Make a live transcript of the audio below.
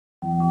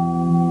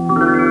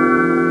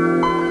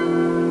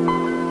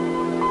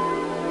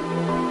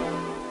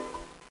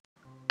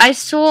I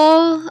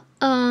saw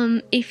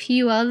a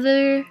few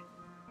other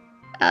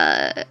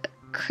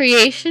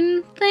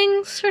creation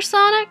things for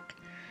Sonic,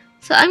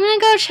 so I'm gonna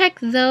go check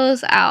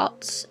those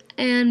out,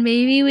 and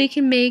maybe we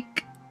can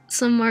make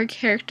some more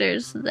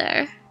characters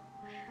there.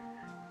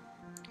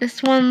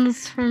 This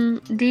one's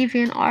from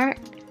DeviantArt.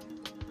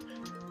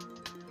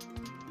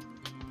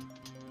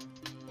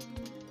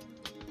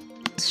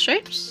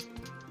 Stripes?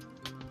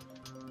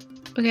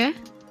 Okay.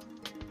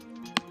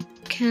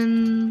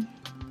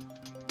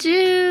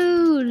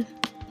 Dude!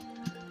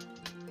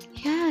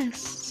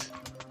 Yes!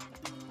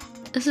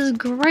 This is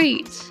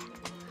great!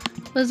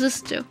 What does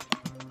this do?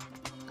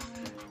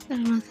 I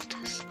don't know what that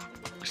does.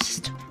 What does this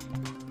do?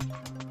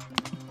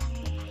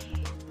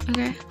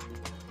 Okay.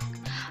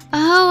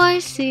 Oh, I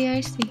see.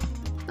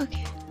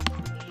 Okay.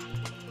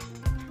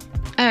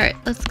 Alright,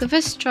 let's go for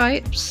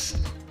stripes.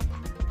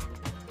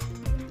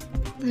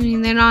 I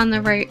mean, they're not in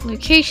the right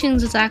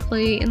locations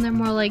exactly, and they're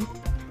more like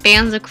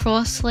bands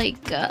across,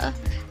 like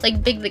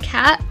Big the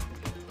Cat.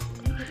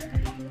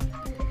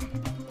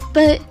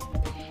 But,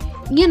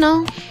 you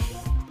know,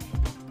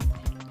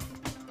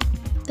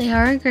 they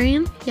are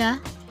green, yeah.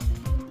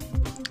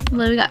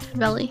 What do we got for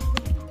belly?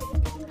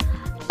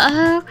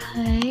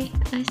 Okay,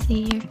 I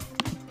see here.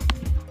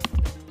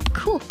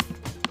 Cool.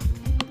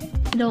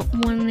 I don't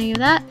want any of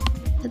that.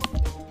 But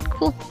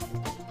cool.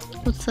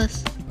 What's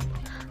this?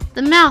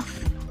 The mouth.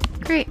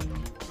 Great.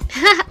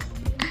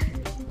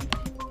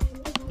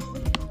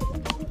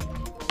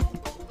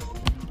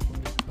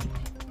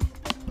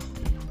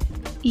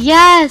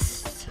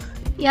 Yes!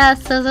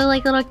 Yes, those are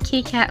like little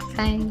kitty cat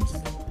fangs.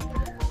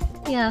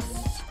 Yes.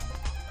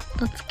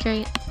 That's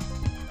great.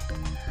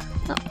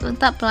 Oh, not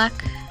that black.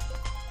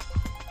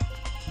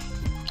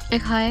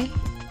 Okay.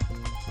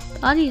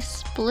 Body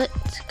split.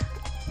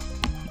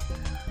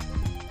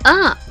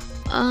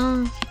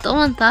 Don't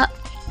want that.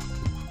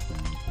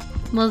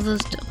 What does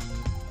this do?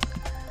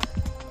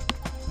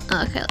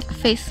 Oh, okay, like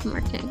face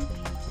marking.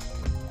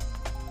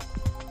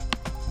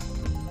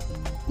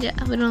 Yeah,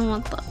 we don't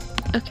want that.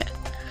 Okay.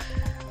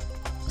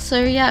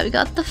 So yeah, we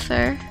got the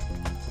fur.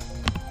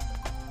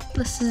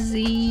 This is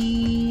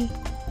the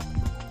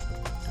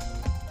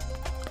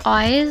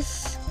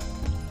eyes.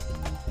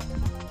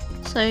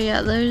 So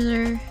yeah, that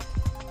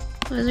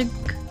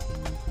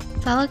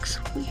looks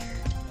weird.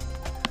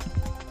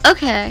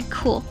 Okay,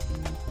 cool.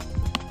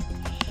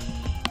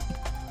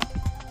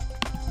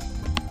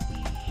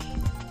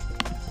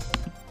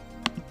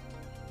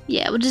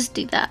 Yeah, we'll just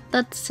do that.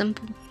 That's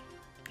simple.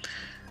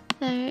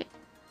 Alright.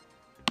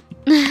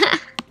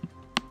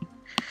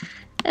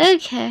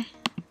 Okay.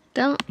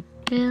 Don't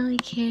really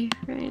care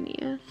for any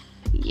of...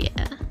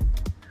 Yeah.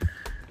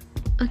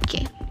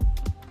 Okay.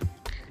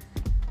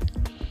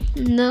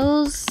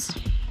 Nose.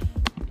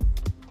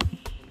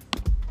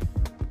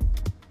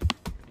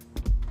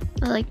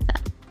 I like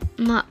that.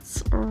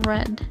 That's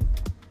red.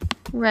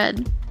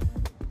 Red.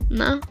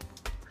 No?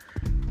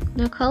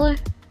 No color?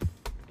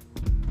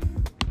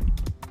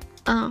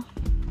 Oh.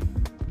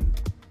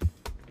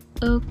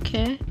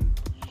 Okay.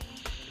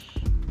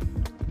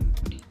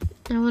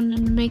 I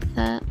wanted to make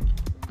that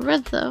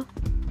red though.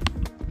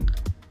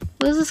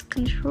 What is this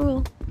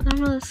control? I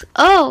don't know this.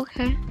 Oh,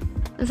 okay.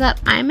 Is that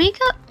eye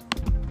makeup?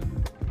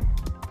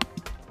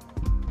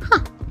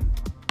 Huh.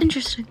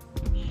 Interesting.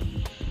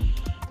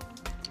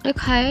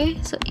 Okay,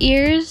 so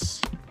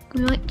ears.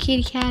 We want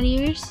kitty cat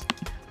ears.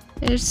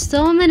 There's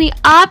so many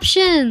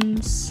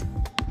options.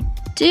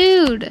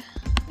 Dude.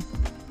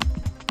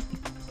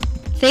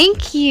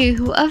 Thank you,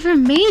 whoever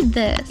made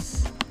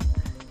this.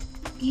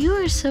 You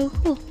are so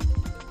cool.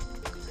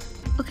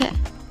 Okay,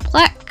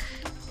 black.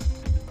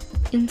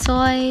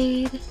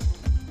 Inside.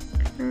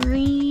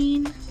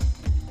 Green.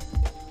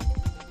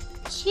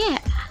 Yeah.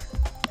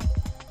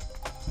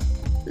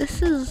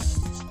 This is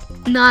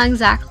not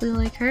exactly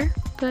like her,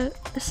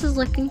 but this is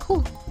looking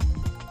cool.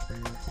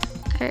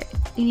 Alright,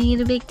 you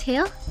need a big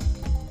tail.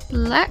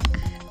 Black.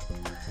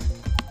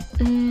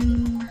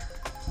 And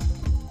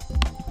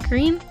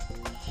green.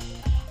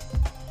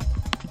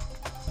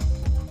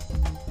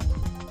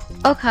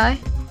 Okay.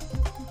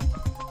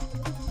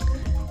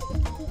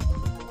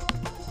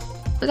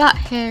 We got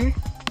hair.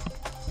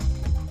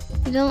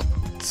 We don't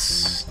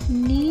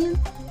need...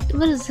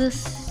 What is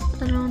this?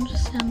 I don't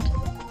understand.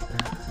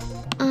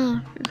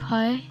 Oh,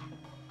 okay.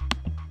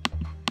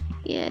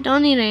 Yeah,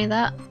 don't need any of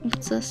that.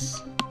 What's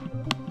this?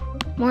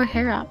 More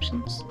hair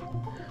options.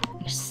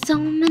 There's so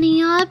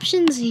many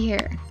options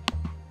here.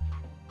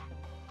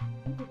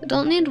 We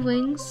don't need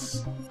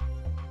wings.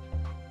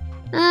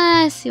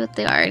 I see what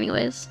they are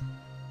anyways.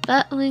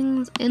 Bat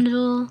wings,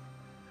 angel.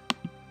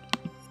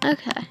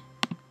 Okay.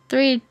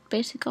 3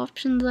 basic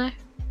options there.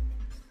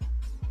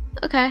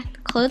 Okay,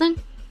 clothing.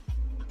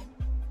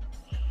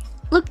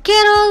 Look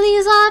at all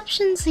these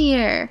options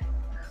here.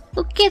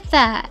 Look at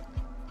that.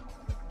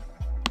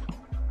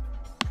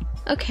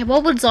 Okay,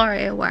 what would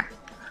Zarya wear?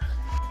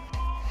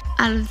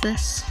 Out of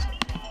this.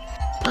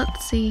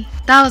 Let's see.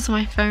 That was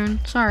my phone,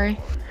 sorry.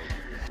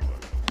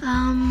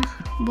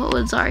 What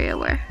would Zarya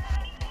wear?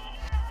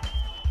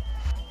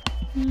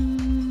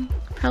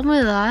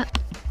 Probably that.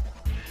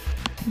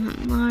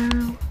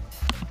 Tomorrow.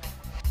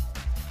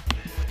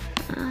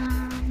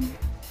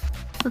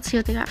 Let's see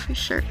what they got for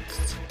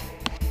shirts.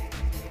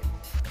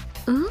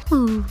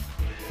 Ooh.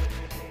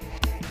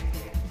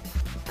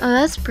 Oh,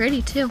 that's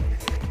pretty too.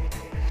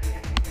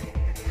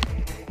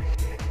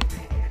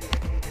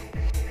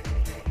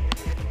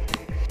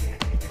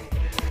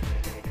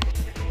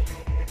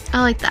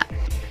 I like that.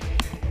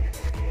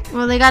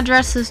 Well, they got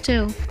dresses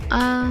too.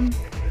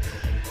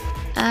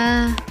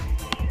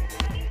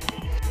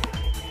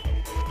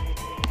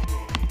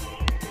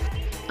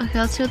 Okay,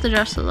 let's see what the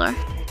dresses are.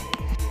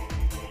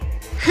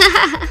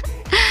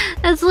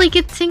 That's like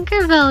a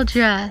Tinkerbell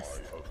dress.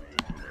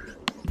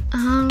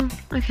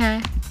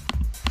 Okay.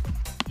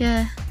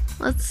 Yeah,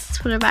 let's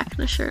put it back in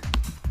the shirt.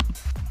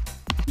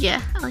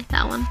 Yeah, I like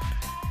that one.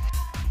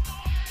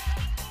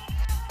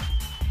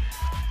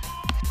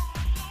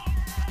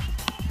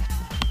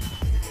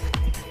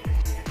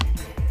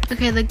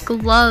 Okay, the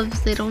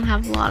gloves, they don't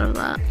have a lot of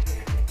that.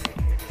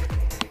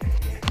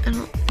 I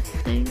don't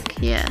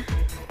think, yeah.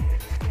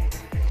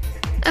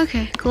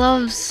 Okay,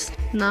 gloves,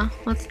 no,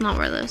 let's not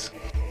wear those.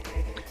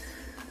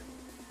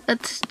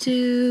 Let's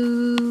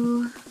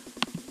do...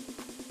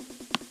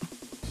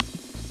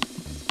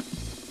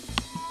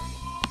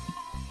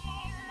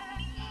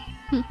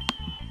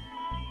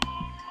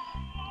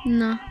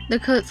 No, the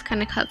coat's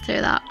kind of cut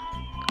through that.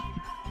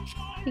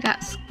 We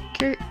got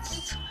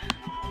skirts.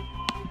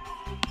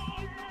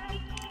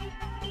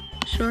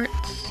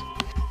 Shorts.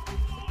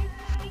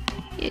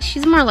 Yeah,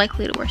 she's more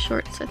likely to wear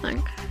shorts, I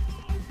think.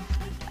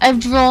 I've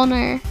drawn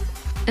her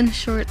in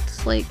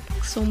shorts like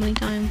so many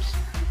times.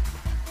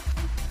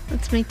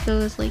 Let's make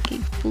those like a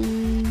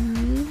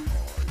blue.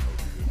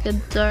 Like a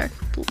dark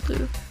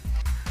blue.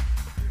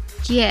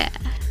 Yeah,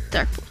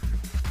 dark blue.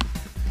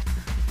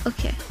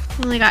 Okay,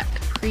 we only got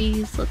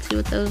capris. Let's see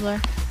what those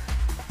are.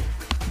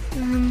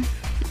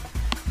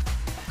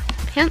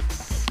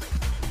 Pants.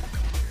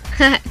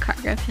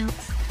 Cargo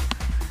pants.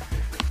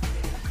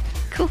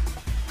 Cool.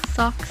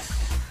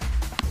 Socks.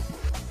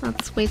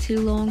 That's way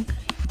too long.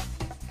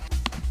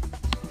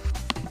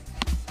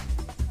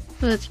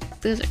 Those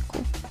are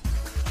cool.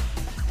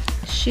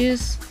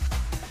 Shoes.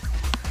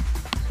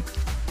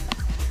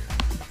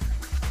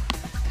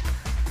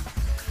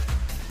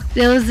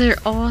 Those are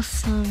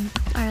awesome.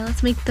 Alright,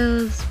 let's make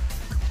those.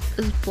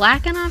 Is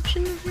black an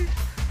option over here?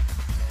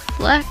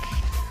 Black.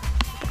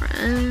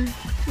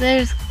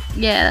 There's,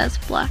 yeah, that's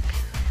black.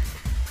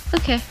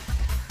 Okay.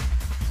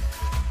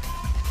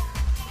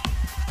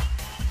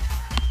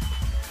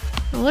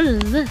 What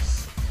is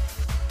this?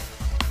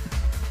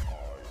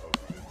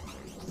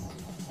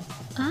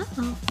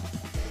 Oh.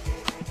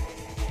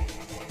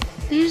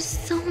 There's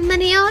so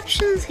many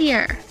options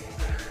here.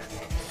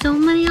 So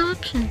many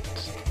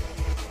options.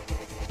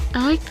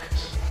 I like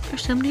this.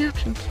 There's so many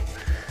options.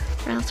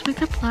 Alright, let's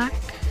make it black.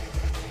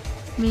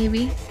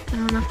 Maybe. I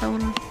don't know if I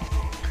want to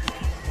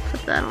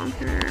put that on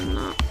here or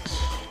not.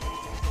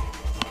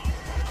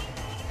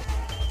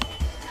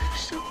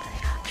 There's so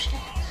many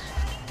options.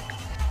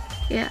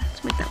 Yeah,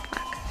 let's make that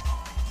black.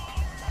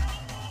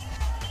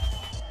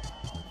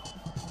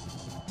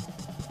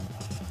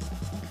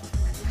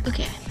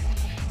 Okay.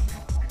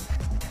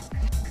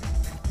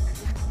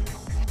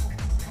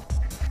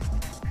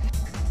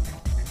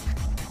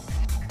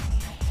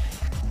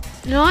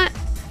 You know what?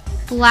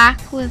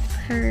 Black with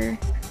her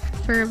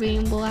fur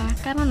being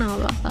black. I don't know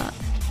about that.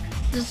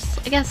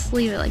 Just, I guess,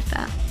 leave it like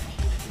that.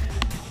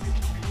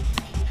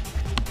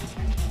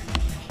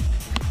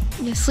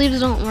 Yeah, sleeves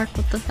don't work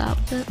with this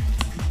outfit.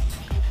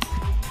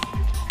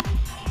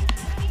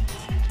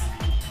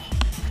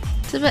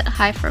 It's a bit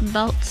high for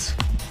belts.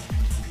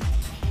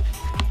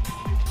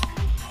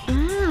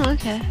 Oh,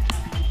 okay.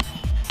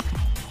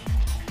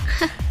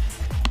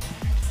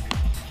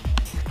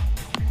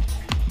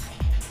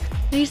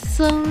 There's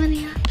so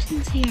many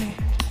options here.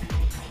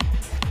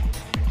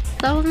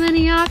 So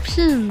many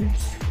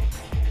options.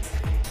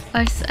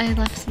 I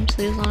left some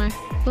sleeves on her.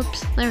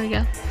 Whoops, there we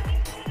go.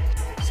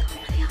 So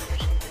many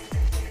options.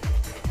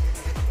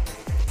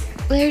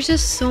 There's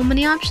just so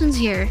many options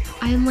here.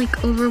 I am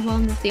like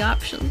overwhelmed with the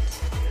options.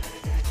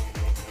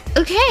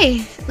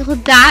 Okay, well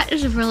that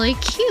is really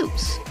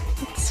cute.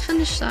 Let's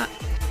finish that.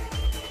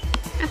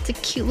 That's a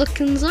cute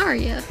looking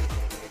Zarya.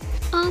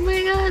 Oh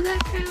my god,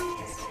 that counts.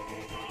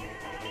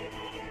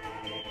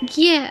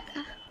 Yeah,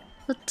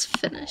 let's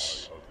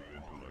finish.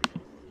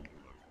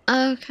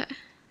 Okay,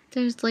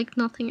 there's like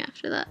nothing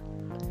after that.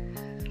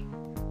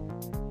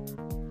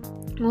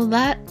 Well,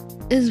 that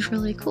is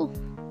really cool.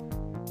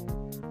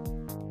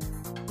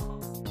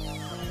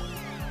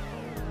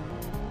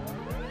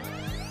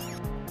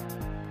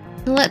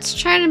 Let's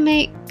try to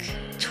make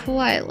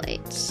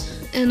Twilight.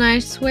 And I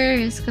swear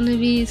it's gonna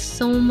be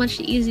so much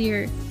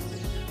easier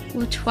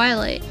with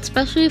Twilight,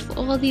 especially with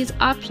all these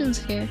options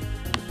here.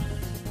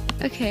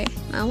 Okay,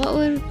 now what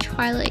would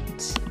Twilight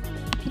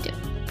be doing?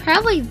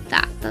 Probably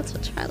that. That's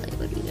what Twilight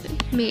would be doing.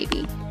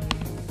 Maybe.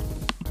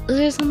 Is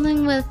there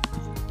something with...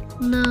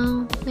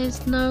 No,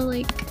 there's no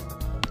like...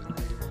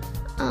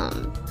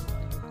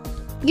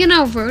 you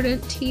know,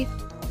 rodent teeth.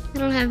 I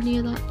don't have any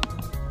of that.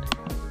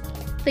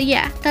 But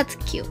yeah, that's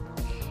cute.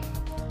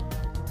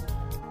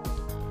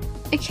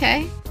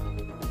 Okay.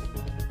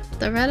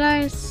 The red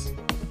eyes.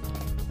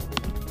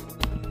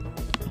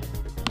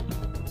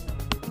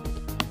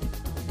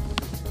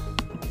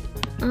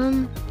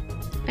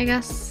 I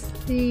guess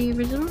the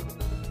original.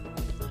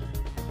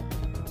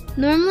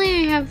 Normally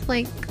I have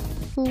like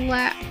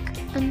black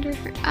under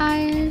her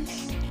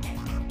eyes.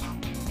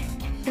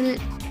 And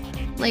it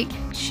like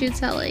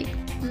shoots out like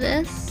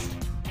this.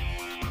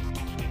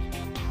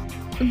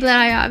 But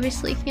I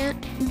obviously can't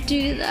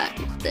do that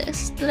with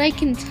this. But I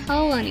can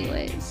tell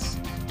anyways.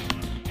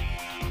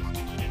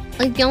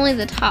 Like only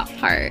the top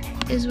part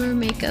is where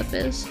makeup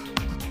is.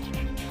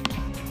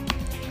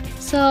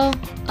 So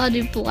I'll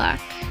do black.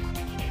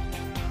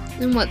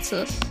 And what's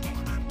this?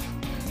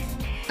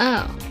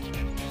 Oh.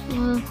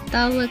 Well,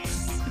 that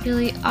looks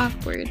really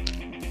awkward.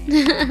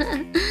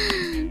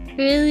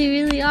 Really,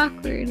 really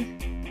awkward.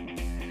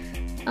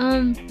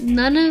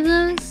 None of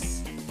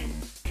this.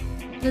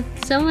 With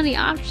so many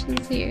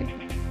options here.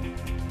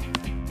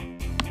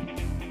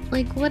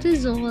 Like, what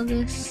is all of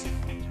this?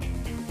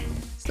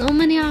 So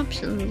many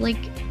options. Like,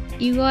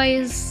 you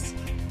guys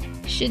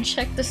should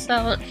check this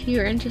out if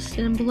you're interested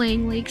in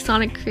playing like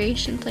Sonic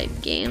Creation type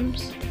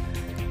games.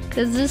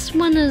 Because this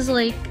one is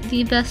like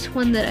the best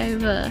one that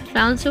I've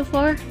found so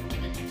far.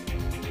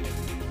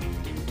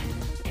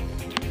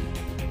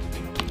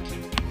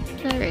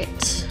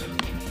 Alright.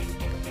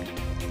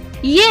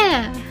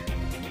 Yeah!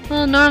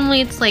 Well,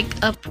 normally it's like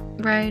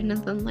upright and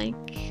then like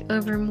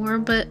over more,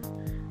 but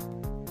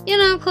you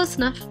know, close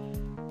enough.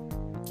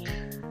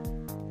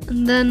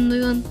 And then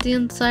we want the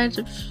inside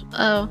of,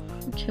 oh,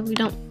 okay, we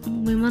want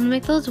to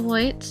make those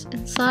white.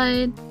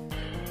 Inside,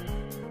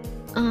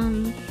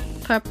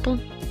 purple.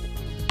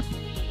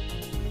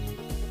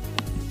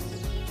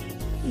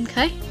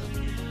 Okay.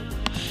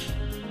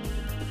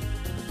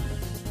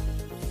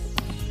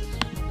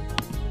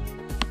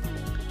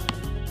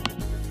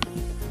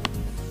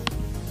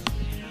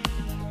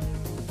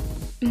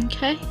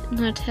 Okay, and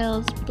her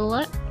tail's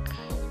black.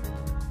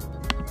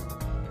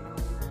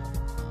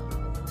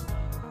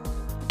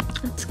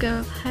 Let's go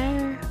with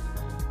hair.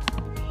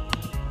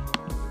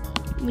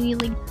 We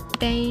need like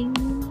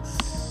bangs.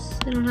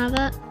 I don't have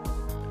that.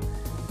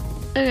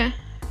 Okay,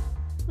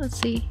 let's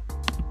see.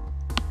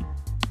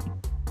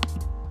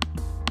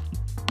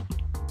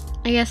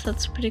 I guess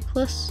that's pretty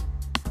close.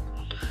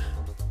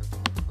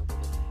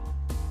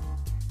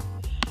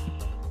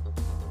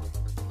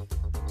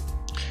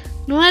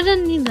 No, I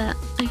didn't need that.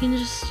 I can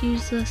just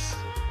use this.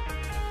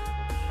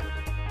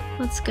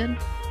 That's good.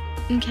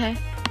 Okay.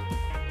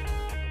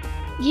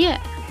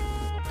 Yeah,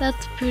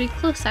 that's pretty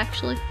close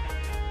actually.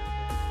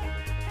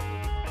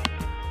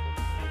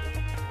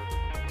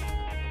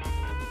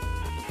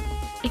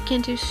 I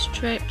can't do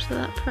stripes for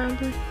that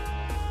probably.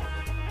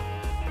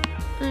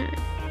 Alright.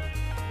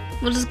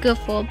 We'll just go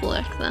full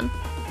black then.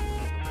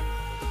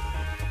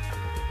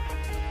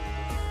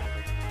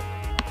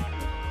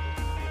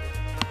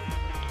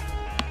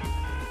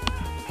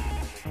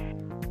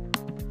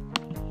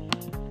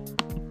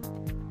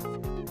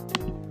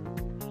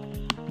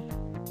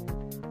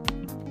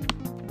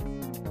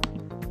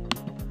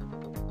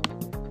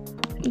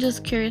 I'm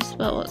just curious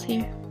about what's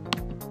here.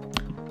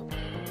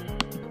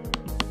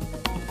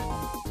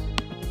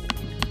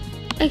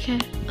 Okay,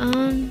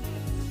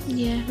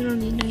 yeah, we don't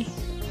need any.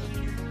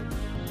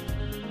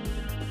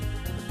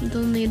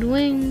 Don't need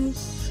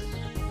wings.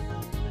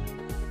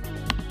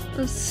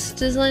 Let's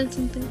design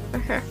something for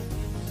her.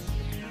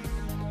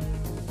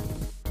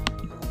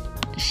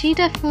 She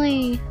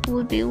definitely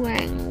would be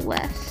wearing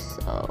less,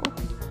 so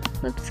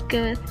let's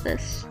go with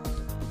this.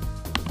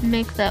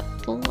 Make that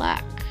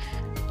black.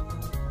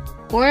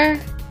 Or,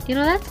 you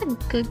know, that's a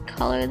good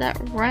color, that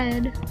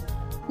red.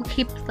 We'll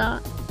keep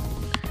that.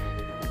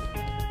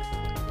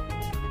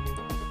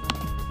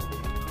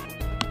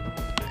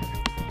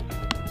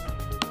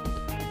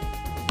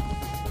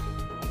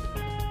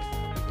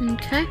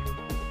 Okay.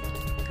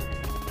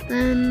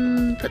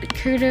 Then put a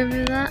curd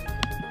over that.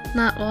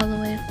 Not all the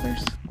way, of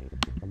course.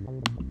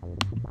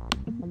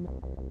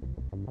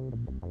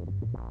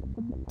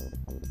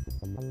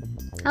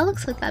 That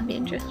looks like that'd be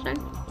interesting.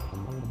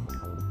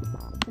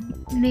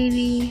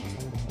 Maybe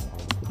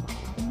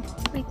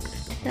like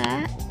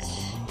that.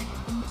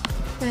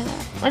 Or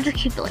that. I'll just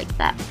keep it like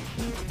that.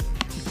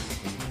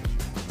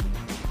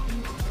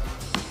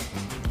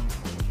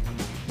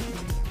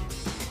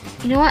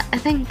 You know what? I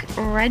think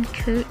red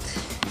coat,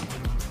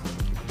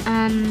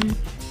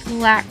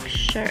 black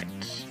shirt.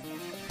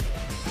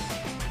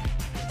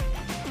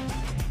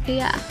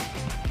 Yeah,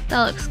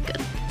 that looks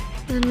good.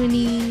 Then we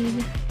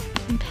need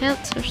some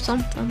pants or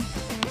something.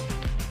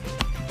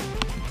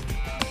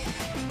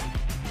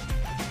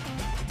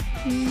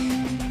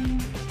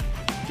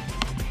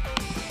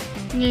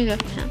 I'm gonna go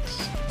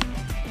pants.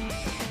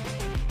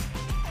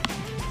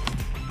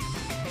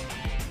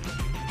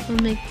 We'll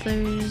make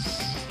those.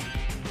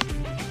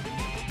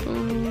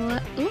 Ooh,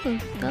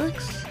 that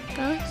looks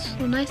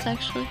so nice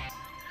actually.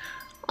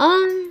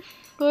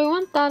 Do I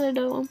want that or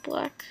do I want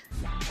black?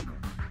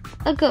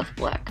 I'll go with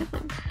black, I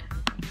think.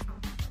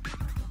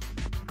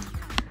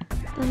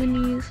 I'm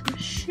gonna use some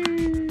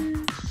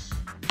shoes.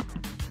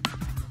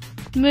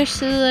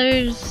 Most of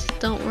those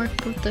don't work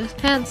with those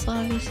pants,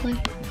 obviously.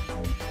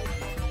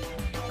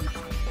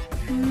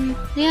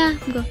 Yeah,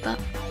 I'll go with that.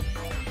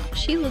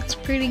 She looks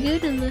pretty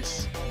good in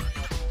this.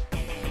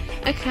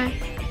 Okay.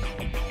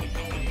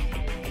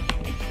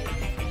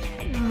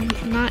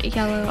 Not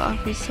yellow,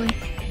 obviously.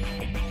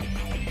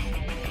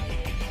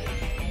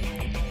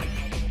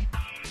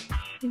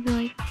 Maybe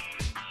like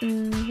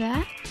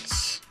that.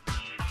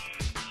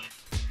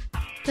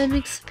 That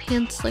makes the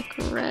pants look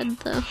red,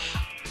 though.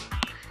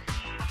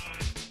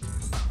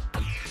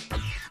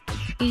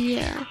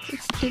 Yeah,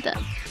 let's do that.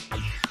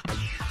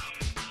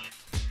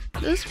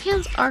 Those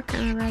pants are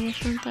kind of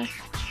reddish, aren't they?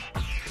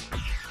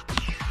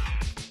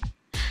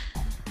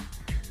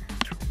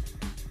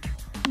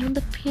 I want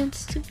the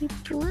pants to be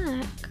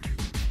black.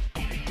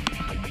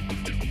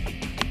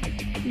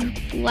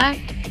 Black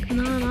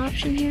not an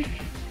option here?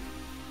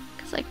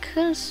 Because I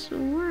could have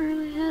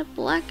sworn I had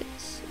black.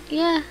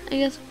 Yeah, I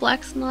guess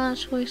black's not a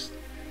choice.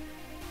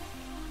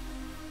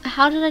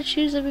 How did I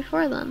choose it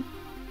before then?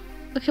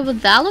 Okay, well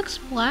that looks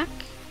black.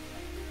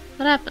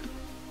 What happened?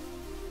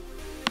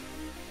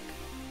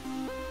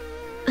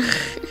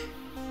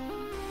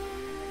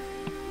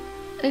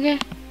 Okay.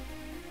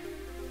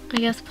 I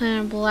guess putting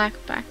a black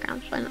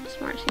background's probably not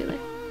smart either.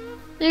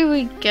 There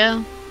we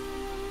go.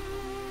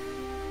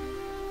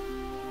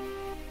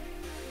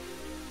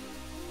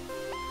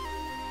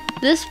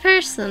 This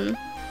person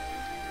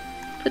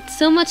put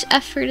so much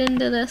effort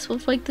into this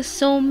with like there's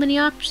so many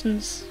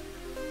options.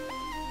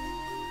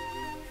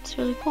 It's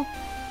really cool.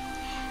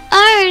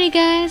 Alrighty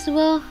guys,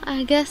 well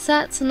I guess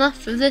that's enough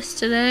for this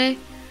today.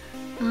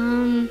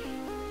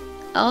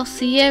 I'll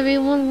see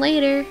everyone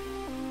later.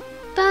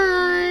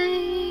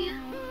 Bye.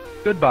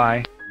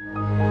 Goodbye.